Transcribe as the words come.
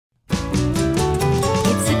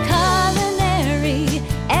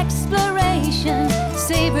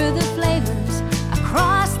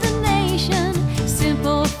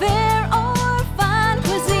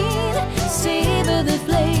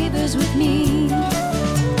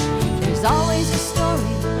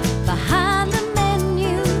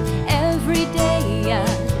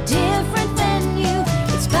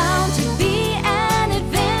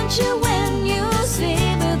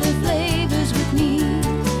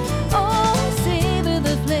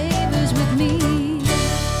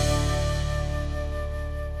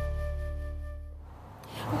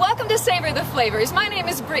Flavors. My name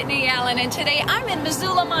is Brittany Allyn, and today I'm in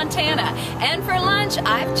Missoula, Montana. And for lunch,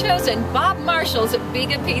 I've chosen Bob Marshall's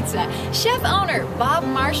Biga Pizza. Chef owner Bob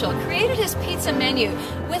Marshall created his pizza menu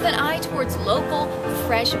with an eye towards local,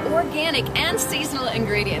 fresh, organic, and seasonal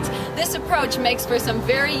ingredients. This approach makes for some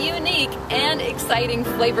very unique and exciting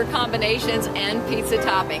flavor combinations and pizza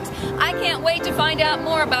toppings. I can't wait to find out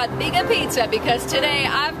more about Biga Pizza because today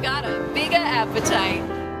I've got a Biga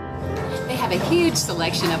appetite. They have a huge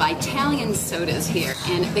selection of Italian sodas here,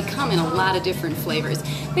 and they come in a lot of different flavors.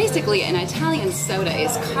 Basically, an Italian soda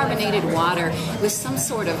is carbonated water with some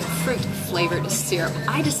sort of fruit-flavored syrup.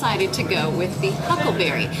 I decided to go with the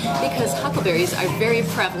huckleberry because huckleberries are very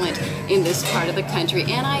prevalent in this part of the country,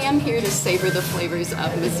 and I am here to savor the flavors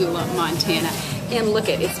of Missoula, Montana. And look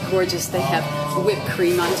at it, it's gorgeous. They have whipped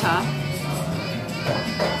cream on top.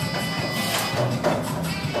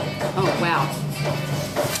 Oh, wow.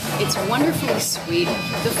 It's wonderfully sweet.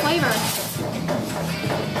 The flavor,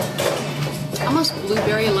 almost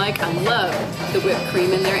blueberry-like. I love the whipped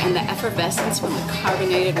cream in there and the effervescence from the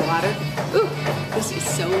carbonated water. Ooh, this is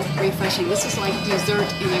so refreshing. This is like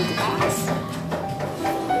dessert in a glass.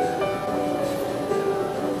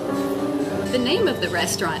 The name of the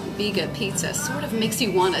restaurant, Biga Pizza, sort of makes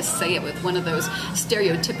you want to say it with one of those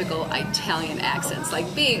stereotypical Italian accents, like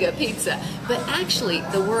Biga Pizza. But actually,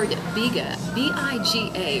 the word Biga,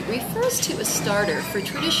 B-I-G-A, refers to a starter for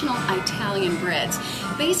traditional Italian breads.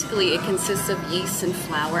 Basically, it consists of yeast and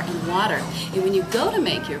flour and water. And when you go to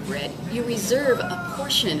make your bread, you reserve a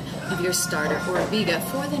portion of your starter, or a Biga,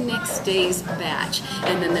 for the next day's batch.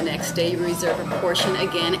 And then the next day, you reserve a portion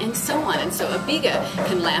again, and so on. And so a Biga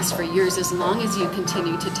can last for years as long as you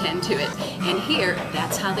continue to tend to it. And here,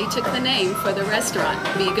 that's how they took the name for the restaurant,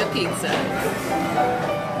 Biga Pizza.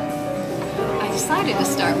 I decided to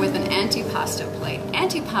start with an antipasto plate.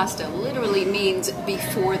 Antipasto literally means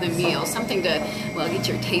before the meal, something to, well, get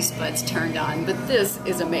your taste buds turned on. But this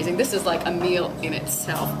is amazing. This is like a meal in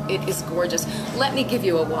itself. It is gorgeous. Let me give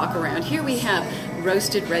you a walk around. Here we have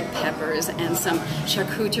roasted red peppers and some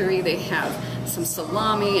charcuterie. They have some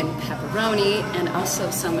salami and pepperoni, and also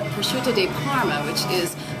some prosciutto di Parma, which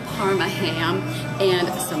is Parma ham, and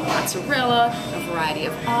some mozzarella, a variety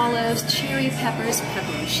of olives, cherry peppers,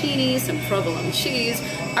 pepperoncini, some provolone cheese,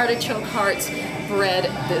 artichoke hearts, bread.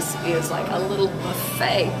 This is like a little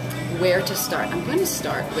buffet. Where to start? I'm going to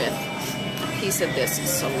start with a piece of this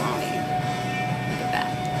salami. Look at that.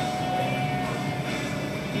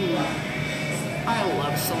 I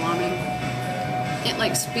love salami. It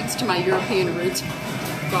like speaks to my European roots.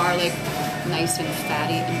 Garlic, nice and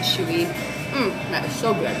fatty and chewy. That is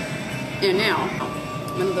so good. And now,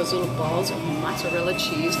 one of those little balls of mozzarella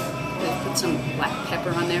cheese. They put some black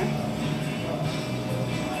pepper on there.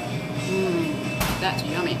 That's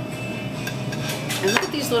yummy. And look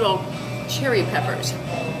at these little cherry peppers.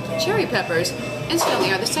 Cherry peppers,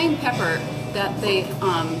 incidentally, are the same pepper that they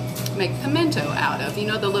make pimento out of. You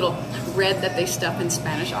know, the little red that they stuff in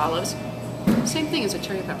Spanish olives? Same thing as a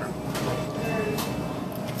cherry pepper.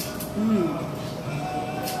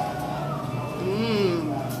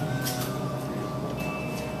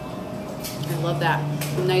 I love that.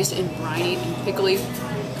 Nice and briny and pickly.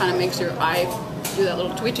 Kind of makes your eye do that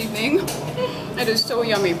little twitchy thing. It is so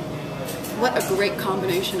yummy. What a great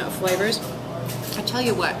combination of flavors. I tell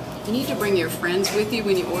you what, you need to bring your friends with you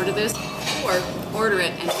when you order this, or order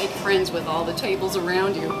it and make friends with all the tables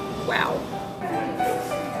around you. Wow.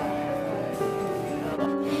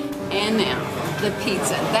 And now, the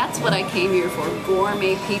pizza. That's what I came here for,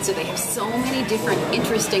 gourmet pizza. They have so many different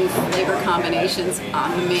interesting flavor combinations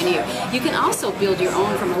on the menu. You can also build your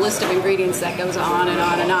own from a list of ingredients that goes on and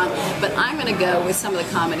on and on, but I'm going to go with some of the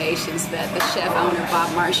combinations that the chef owner,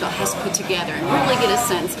 Bob Marshall, has put together and really get a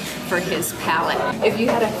sense for his palate. If you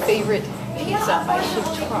had a favorite pizza I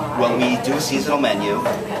should try. Well, we do a seasonal menu,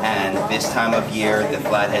 and this time of year, the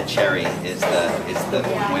flathead cherry is the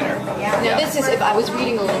winner. Now this is, if I was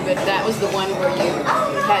reading a little bit, that was the one where you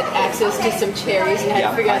had access to some cherries and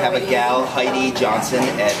had to figure out I have a gal, Heidi Johnson,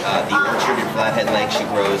 at the orchard in Flathead Lake. She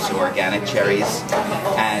grows organic cherries,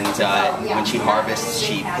 and when she harvests,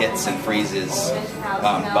 she pits and freezes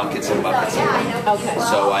buckets and buckets of them. Okay.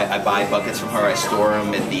 So I buy buckets from her. I store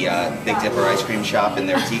them at the Big Dipper ice cream shop in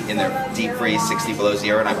their deep freeze 60 below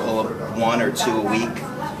zero, and I pull up 1 or 2 a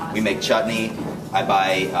week. We make chutney. I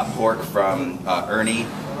buy pork from Ernie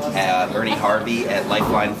Harvey at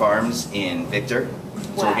Lifeline Farms in Victor,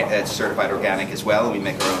 It's certified organic as well. We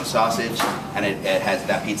make our own sausage, and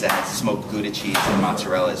that pizza has smoked Gouda cheese and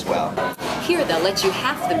mozzarella as well. Here they'll let you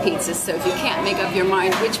half the pizzas, so if you can't make up your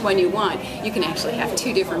mind which one you want, you can actually have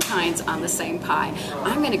 2 different kinds on the same pie.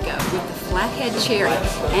 I'm going to go with the flathead cherry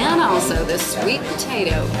and also the sweet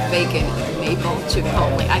potato bacon maple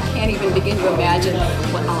chipotle. I can't even begin to imagine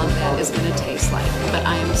what all of that is going to taste like, but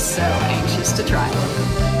I am so anxious to try it.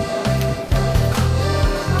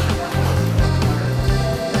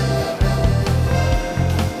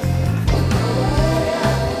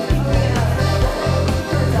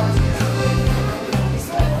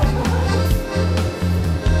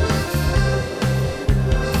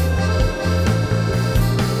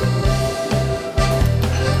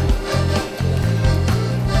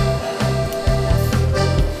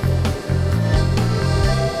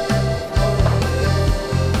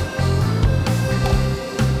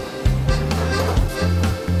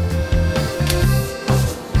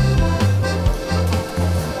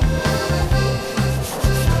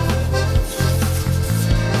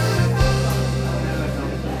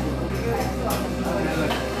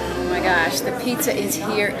 The pizza is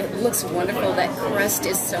here. It looks wonderful. That crust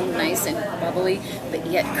is so nice and bubbly, but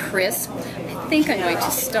yet crisp. I think I'm going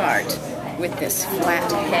to start with this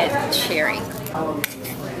flathead cherry.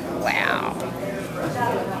 Wow.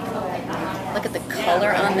 Look at the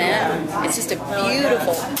color on that. It's just a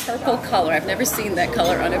beautiful purple color. I've never seen that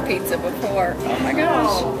color on a pizza before. Oh my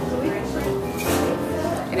gosh.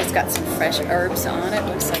 And it's got some fresh herbs on it.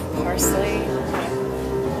 Looks like parsley.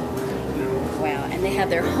 And they have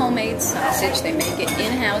their homemade sausage. They make it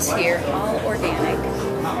in-house here, all organic,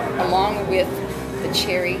 along with the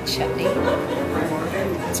cherry chutney.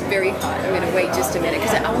 It's very hot. I'm going to wait just a minute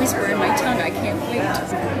because I always burn my tongue. I can't wait.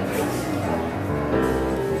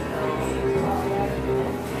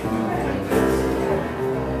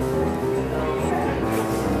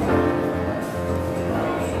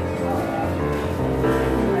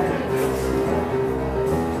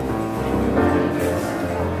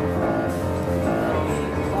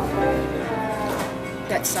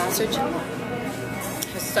 That sausage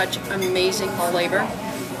has such amazing flavor,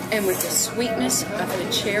 and with the sweetness of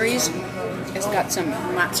the cherries, it's got some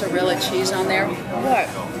mozzarella cheese on there. What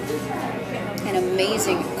an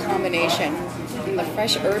amazing combination. And the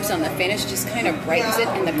fresh herbs on the finish just kind of brightens it,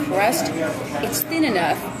 and the crust, it's thin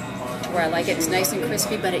enough to where I like it. It's nice and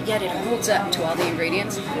crispy, but yet it holds up to all the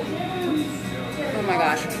ingredients. Oh my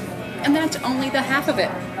gosh. And that's only the half of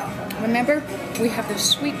it. Remember, we have the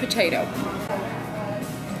sweet potato.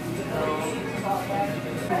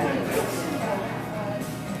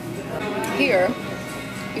 Here,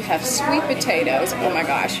 you have sweet potatoes, oh my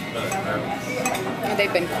gosh, and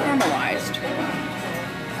they've been caramelized.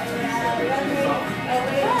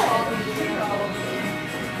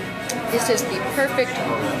 This is the perfect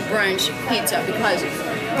brunch pizza because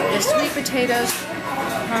the sweet potatoes,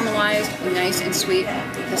 caramelized, nice and sweet,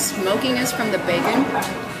 the smokiness from the bacon,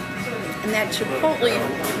 and that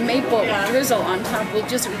chipotle maple drizzle on top will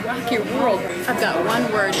just rock your world. I've got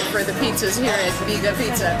one word for the pizzas here at Biga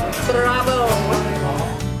Pizza. Bravo!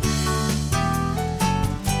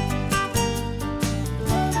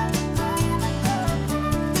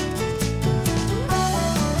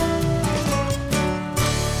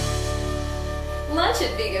 Lunch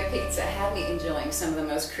at Biga Pizza had me enjoying some of the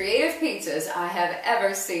most creative pizzas I have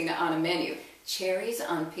ever seen on a menu. Cherries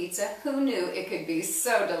on pizza, who knew it could be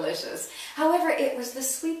so delicious? However, it was the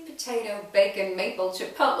sweet potato, bacon, maple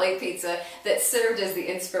chipotle pizza that served as the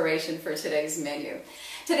inspiration for today's menu.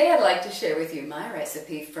 Today I'd like to share with you my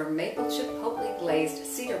recipe for maple chipotle glazed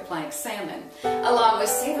cedar plank salmon, along with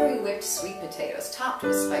savory whipped sweet potatoes topped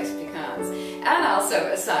with spiced pecans, and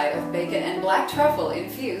also a side of bacon and black truffle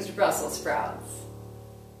infused Brussels sprouts.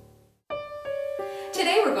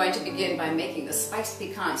 Today we're going to begin by making the spiced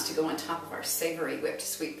pecans to go on top of our savory whipped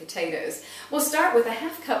sweet potatoes. We'll start with a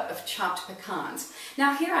half cup of chopped pecans.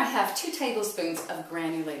 Now here I have 2 tablespoons of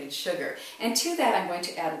granulated sugar, and to that I'm going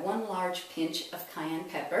to add 1 large pinch of cayenne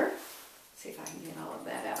pepper. See if I can get all of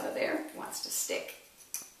that out of there. It wants to stick.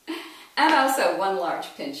 And also 1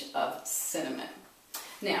 large pinch of cinnamon.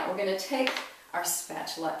 Now we're going to take our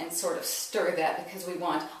spatula and sort of stir that because we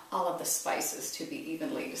want all of the spices to be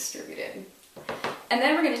evenly distributed. And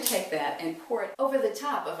then we're going to take that and pour it over the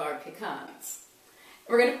top of our pecans.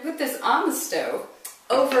 We're going to put this on the stove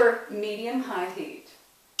over medium-high heat.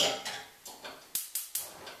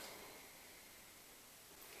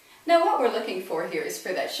 Now what we're looking for here is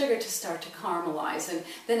for that sugar to start to caramelize, and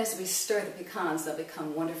then as we stir the pecans, they'll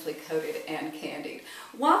become wonderfully coated and candied.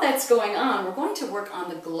 While that's going on, we're going to work on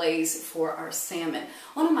the glaze for our salmon.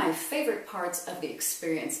 One of my favorite parts of the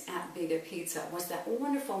experience at Biga Pizza was that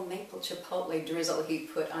wonderful maple chipotle drizzle he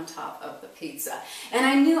put on top of the pizza. And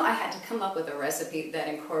I knew I had to come up with a recipe that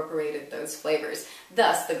incorporated those flavors,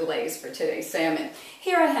 thus the glaze for today's salmon.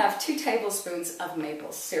 Here I have 2 tablespoons of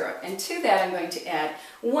maple syrup, and to that I'm going to add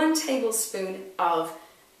 1 tablespoon of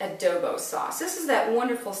adobo sauce. This is that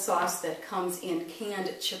wonderful sauce that comes in canned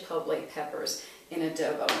chipotle peppers in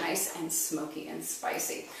adobo, nice and smoky and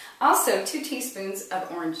spicy. Also 2 teaspoons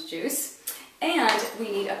of orange juice, and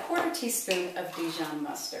we need a 1/4 teaspoon of Dijon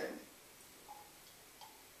mustard.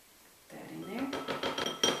 Put that in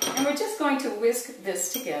there. And we're just going to whisk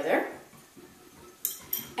this together.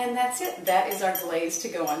 And that's it. That is our glaze to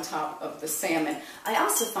go on top of the salmon. I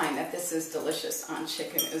also find that this is delicious on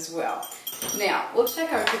chicken as well. Now, we'll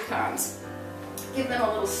check our pecans. Give them a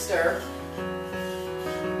little stir.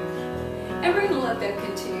 And we're going to let them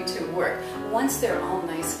continue to work. Once they're all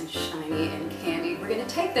nice and shiny and candied, we're going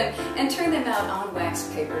to take them and turn them out on wax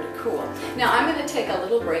paper to cool. Now, I'm going to take a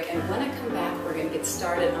little break, and when I come back, we're going to get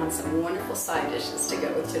started on some wonderful side dishes to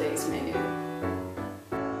go with today's menu.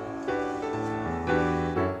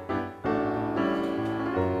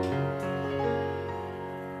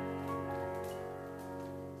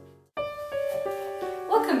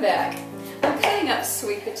 Welcome back. I'm cutting up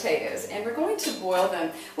sweet potatoes, and we're going to boil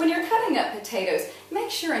them. When you're cutting up potatoes, make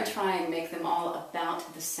sure and try and make them all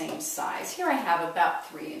about the same size. Here I have about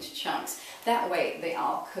 3-inch chunks. That way they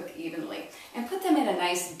all cook evenly. And put them in a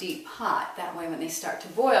nice deep pot. That way when they start to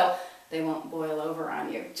boil, they won't boil over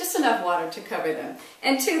on you. Just enough water to cover them.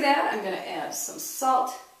 And to that, I'm going to add some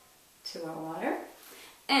salt to our water.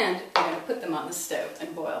 And I'm going to put them on the stove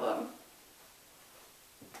and boil them.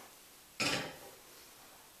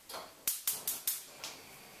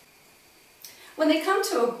 When they come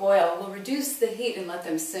to a boil, we'll reduce the heat and let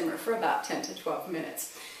them simmer for about 10 to 12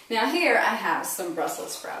 minutes. Now here I have some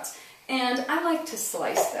Brussels sprouts, and I like to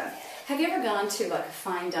slice them. Have you ever gone to like a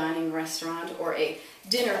fine dining restaurant or a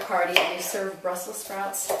dinner party and they serve Brussels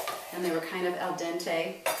sprouts and they were kind of al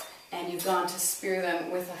dente, and you've gone to spear them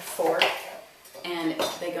with a fork and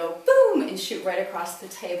they go boom and shoot right across the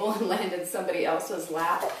table and land in somebody else's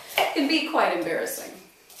lap? It can be quite embarrassing.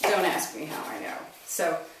 Don't ask me how I know.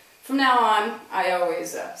 So from now on, I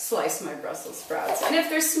always slice my Brussels sprouts. And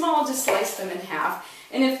if they're small, just slice them in half.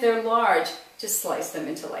 And if they're large, just slice them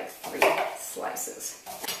into like 3 slices.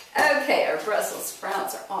 Okay, our Brussels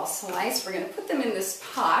sprouts are all sliced. We're going to put them in this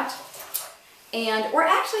pot. And we're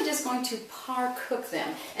actually just going to par cook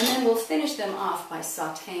them. And then we'll finish them off by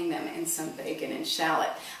sauteing them in some bacon and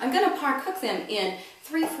shallot. I'm going to par cook them in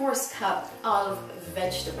 3/4 cup of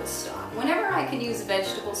vegetable stock. Whenever I can use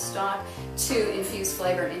vegetable stock to infuse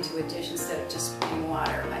flavor into a dish instead of just plain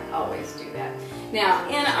water, I always do that. Now,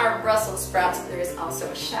 in our Brussels sprouts, there is also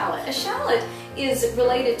a shallot. A shallot is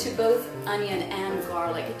related to both onion and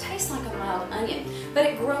garlic. It tastes like a mild onion, but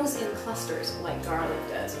it grows in clusters like garlic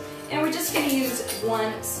does. And we're just going to use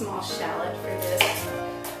 1 small shallot for this.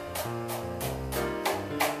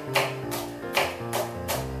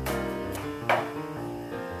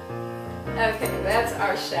 Okay, that's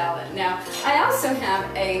our shallot. Now, I also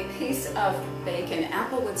have a piece of bacon,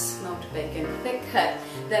 applewood smoked bacon, thick cut,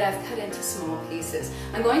 that I've cut into small pieces.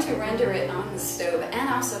 I'm going to render it on the stove and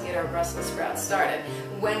also get our Brussels sprouts started.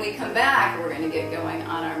 When we come back, we're going to get going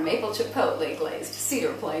on our maple chipotle glazed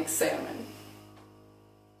cedar plank salmon.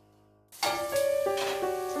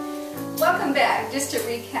 Welcome back. Just to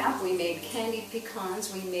recap, we made candied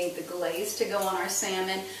pecans, we made the glaze to go on our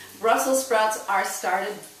salmon, Brussels sprouts are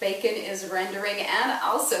started, bacon is rendering, and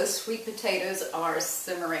also sweet potatoes are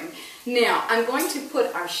simmering. Now, I'm going to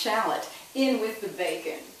put our shallot in with the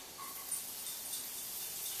bacon.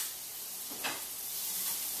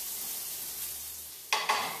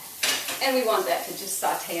 And we want that to just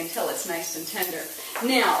saute until it's nice and tender.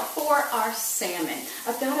 Now, for our salmon,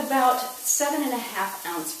 I've got about 7.5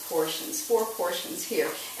 ounce portions, 4 portions here.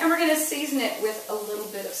 And we're going to season it with a little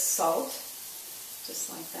bit of salt,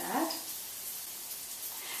 just like that.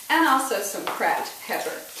 And also some cracked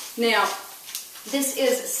pepper. Now, this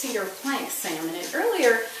is cedar plank salmon. And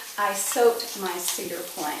earlier, I soaked my cedar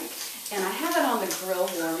plank. And I have it on the grill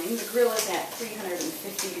warming. The grill is at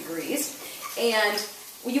 350 degrees. And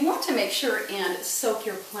you want to make sure and soak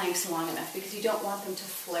your planks long enough because you don't want them to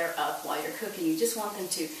flare up while you're cooking. You just want them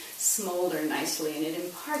to smolder nicely, and it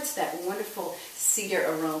imparts that wonderful cedar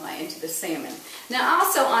aroma into the salmon. Now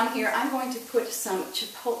also on here, I'm going to put some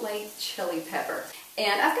chipotle chili pepper.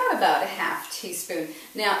 And I've got about a ½ teaspoon.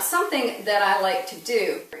 Now, something that I like to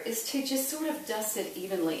do is to just sort of dust it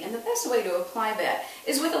evenly. And the best way to apply that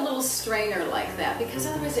is with a little strainer like that, because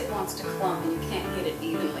otherwise it wants to clump and you can't get it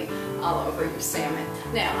evenly all over your salmon.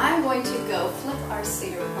 Now, I'm going to go flip our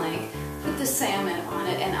cedar plank, put the salmon on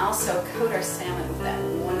it, and also coat our salmon with that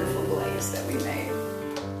wonderful glaze that we made.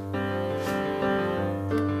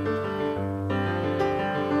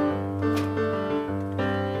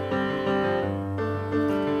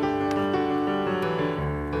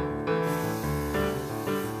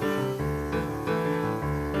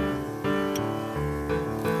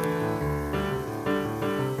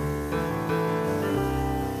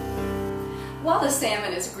 While the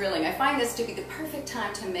salmon is grilling, I find this to be the perfect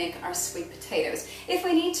time to make our sweet potatoes. If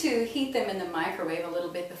we need to heat them in the microwave a little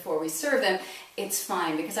bit before we serve them, it's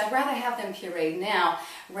fine, because I'd rather have them pureed now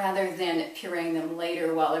rather than pureeing them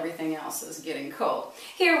later while everything else is getting cold.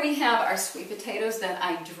 Here we have our sweet potatoes that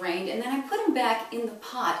I drained, and then I put them back in the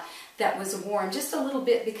pot that was warm just a little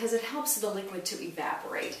bit because it helps the liquid to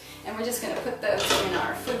evaporate. And we're just going to put those in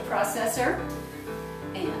our food processor,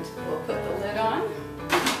 and we'll put the lid on.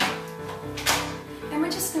 And we're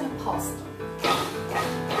just going to pulse them.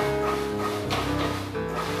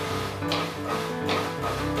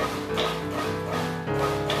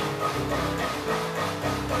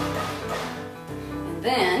 And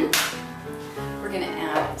then we're going to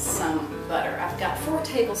add some butter. I've got 4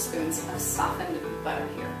 tablespoons of softened butter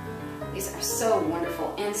here. These are so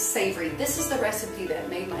wonderful and savory. This is the recipe that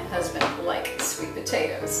made my husband like sweet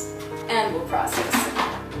potatoes. And we'll process them.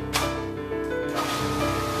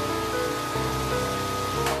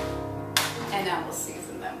 And now we'll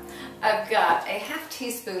season them. I've got a ½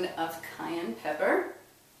 teaspoon of cayenne pepper.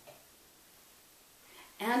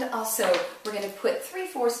 And also, we're going to put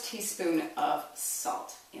 3/4 teaspoon of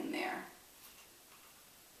salt in there.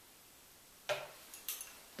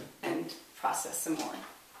 And process some more.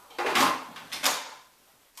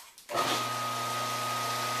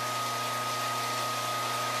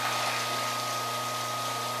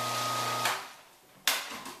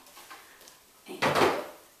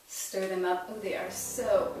 Stir them up. Oh, they are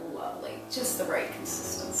so lovely. Just the right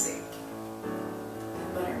consistency.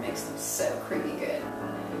 The butter makes them so creamy good.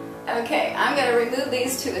 Okay, I'm going to remove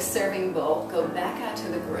these to a serving bowl, go back out to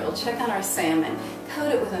the grill, check on our salmon,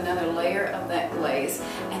 coat it with another layer of that glaze,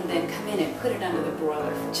 and then come in and put it under the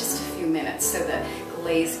broiler for just a few minutes so the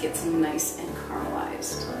glaze gets nice and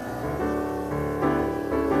caramelized.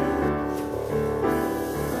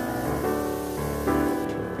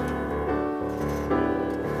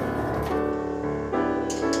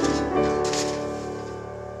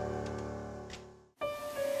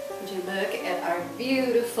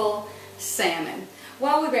 Beautiful salmon.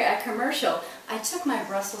 While we were at commercial, I took my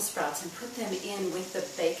Brussels sprouts and put them in with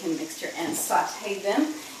the bacon mixture and sauteed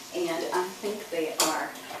them, and I think they are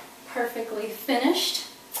perfectly finished.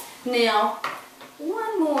 Now,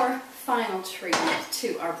 one more final treatment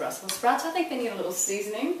to our Brussels sprouts. I think they need a little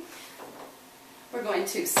seasoning. We're going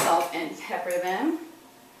to salt and pepper them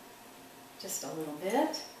just a little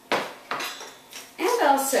bit. And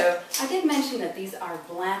also, I did mention that these are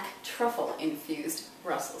black truffle infused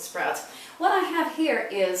Brussels sprouts. What I have here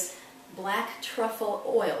is black truffle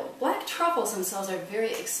oil. Black truffles themselves are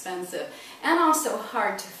very expensive and also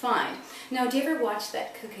hard to find. Now, do you ever watch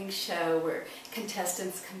that cooking show where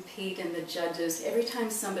contestants compete and the judges, every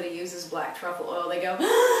time somebody uses black truffle oil, they go, no,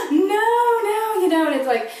 you know, and it's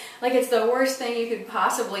like it's the worst thing you could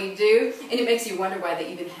possibly do, and it makes you wonder why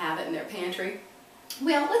they even have it in their pantry.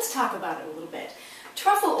 Well, let's talk about it a little bit.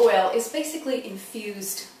 Truffle oil is basically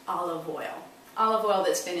infused olive oil. Olive oil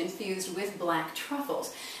that's been infused with black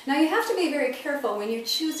truffles. Now, you have to be very careful when you're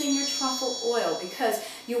choosing your truffle oil because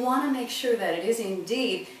you want to make sure that it is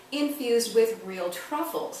indeed infused with real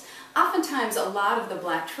truffles. Oftentimes, a lot of the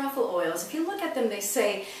black truffle oils, if you look at them, they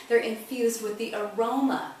say they're infused with the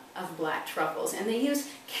aroma of black truffles, and they use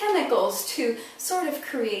chemicals to sort of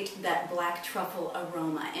create that black truffle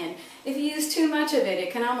aroma, and if you use too much of it,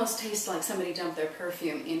 it can almost taste like somebody dumped their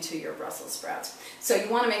perfume into your Brussels sprouts. So you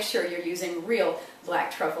want to make sure you're using real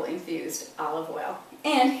black truffle infused olive oil.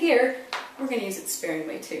 And here we're going to use it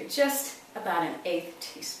sparingly too, just about an 1/8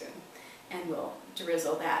 teaspoon, and we'll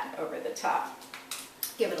drizzle that over the top.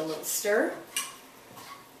 Give it a little stir,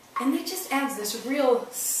 and that just adds this real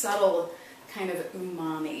subtle kind of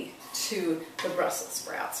umami to the Brussels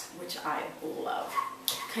sprouts, which I love.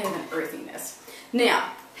 Kind of an earthiness.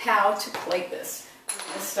 Now, how to plate this? We're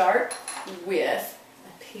going to start with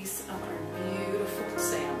a piece of our beautiful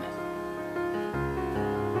salmon.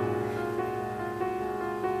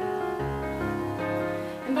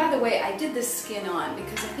 And by the way, I did the skin on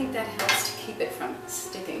because I think that helps to keep it from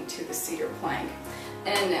sticking to the cedar plank.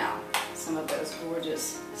 And now, some of those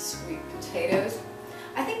gorgeous sweet potatoes.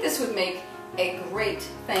 I think this would make a great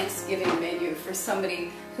Thanksgiving menu for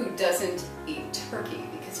somebody who doesn't eat turkey,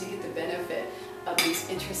 because you get the benefit of these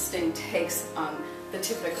interesting takes on the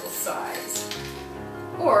typical sides.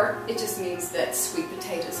 Or it just means that sweet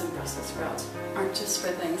potatoes and Brussels sprouts aren't just for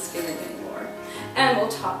Thanksgiving anymore. And we'll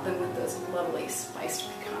top them with those lovely spiced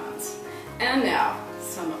pecans. And now,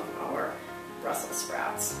 some of our Brussels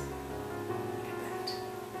sprouts. Look at that.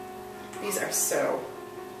 These are so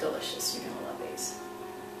delicious. You're gonna love these.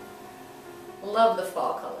 Love the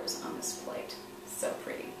fall colors on this plate. So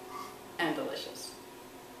pretty and delicious.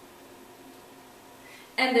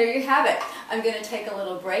 And there you have it. I'm going to take a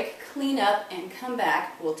little break, clean up, and come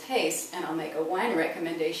back. We'll taste, and I'll make a wine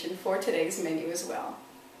recommendation for today's menu as well.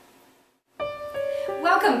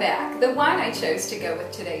 Welcome back. The wine I chose to go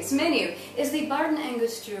with today's menu is the Barden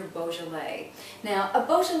Angostura Beaujolais. Now, a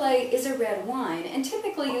Beaujolais is a red wine, and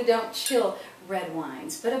typically you don't chill red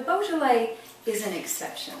wines, but a Beaujolais is an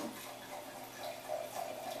exception.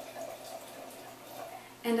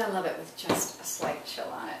 And I love it with just a slight chill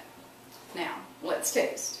on it. Now, let's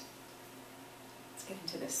taste. Let's get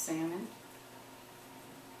into this salmon.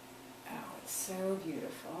 Oh, it's so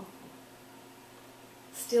beautiful.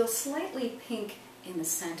 Still slightly pink in the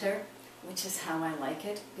center, which is how I like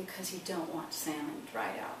it, because you don't want salmon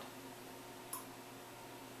dried out.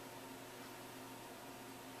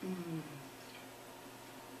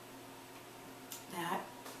 That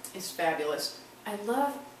is fabulous. I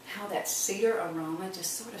love how that cedar aroma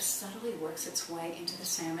just sort of subtly works its way into the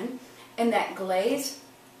salmon. And that glaze,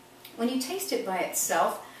 when you taste it by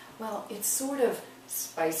itself, well, it's sort of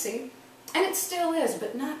spicy. And it still is,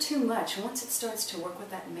 but not too much. Once it starts to work with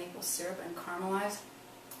that maple syrup and caramelize,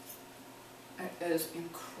 it is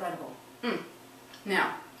incredible.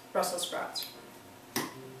 Now, Brussels sprouts.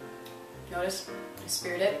 Notice, I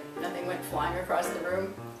speared it. Nothing went flying across the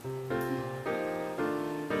room.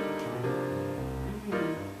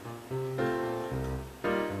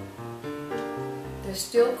 They're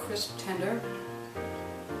still crisp tender.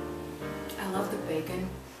 I love the bacon,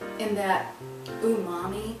 and that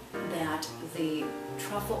umami that the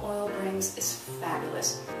truffle oil brings is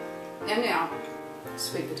fabulous. And now,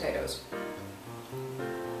 sweet potatoes.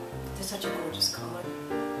 They're such a gorgeous color.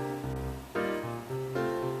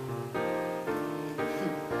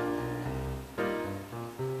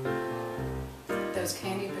 Those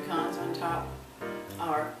candied pecans on top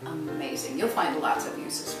are amazing. You'll find lots of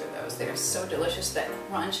uses for those. They are so delicious. That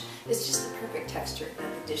crunch is just the perfect texture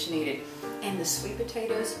that the dish needed. And the sweet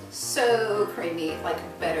potatoes, so creamy, like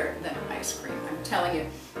better than ice cream, I'm telling you.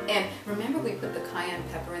 And remember, we put the cayenne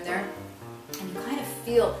pepper in there, and you kind of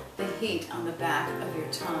feel the heat on the back of your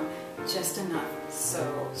tongue just enough.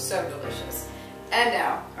 So, so delicious. And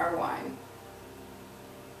now, our wine.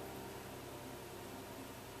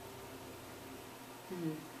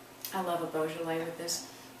 I love a Beaujolais with this.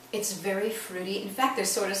 It's very fruity. In fact,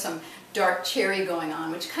 there's sort of some dark cherry going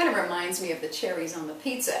on, which kind of reminds me of the cherries on the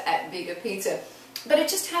pizza at Biga Pizza. But it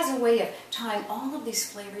just has a way of tying all of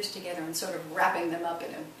these flavors together and sort of wrapping them up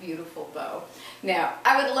in a beautiful bow. Now,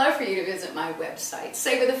 I would love for you to visit my website,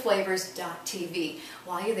 savortheflavors.tv.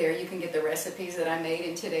 While you're there, you can get the recipes that I made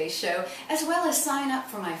in today's show, as well as sign up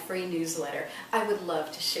for my free newsletter. I would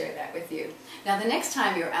love to share that with you. Now, the next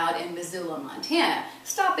time you're out in Missoula, Montana,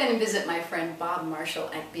 stop in and visit my friend Bob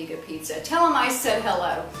Marshall at Biga Pizza. Tell him I said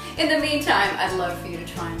hello. In the meantime, I'd love for you to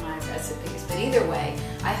try my recipes. But either way,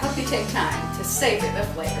 I hope you take time to savor the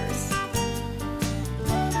flavors.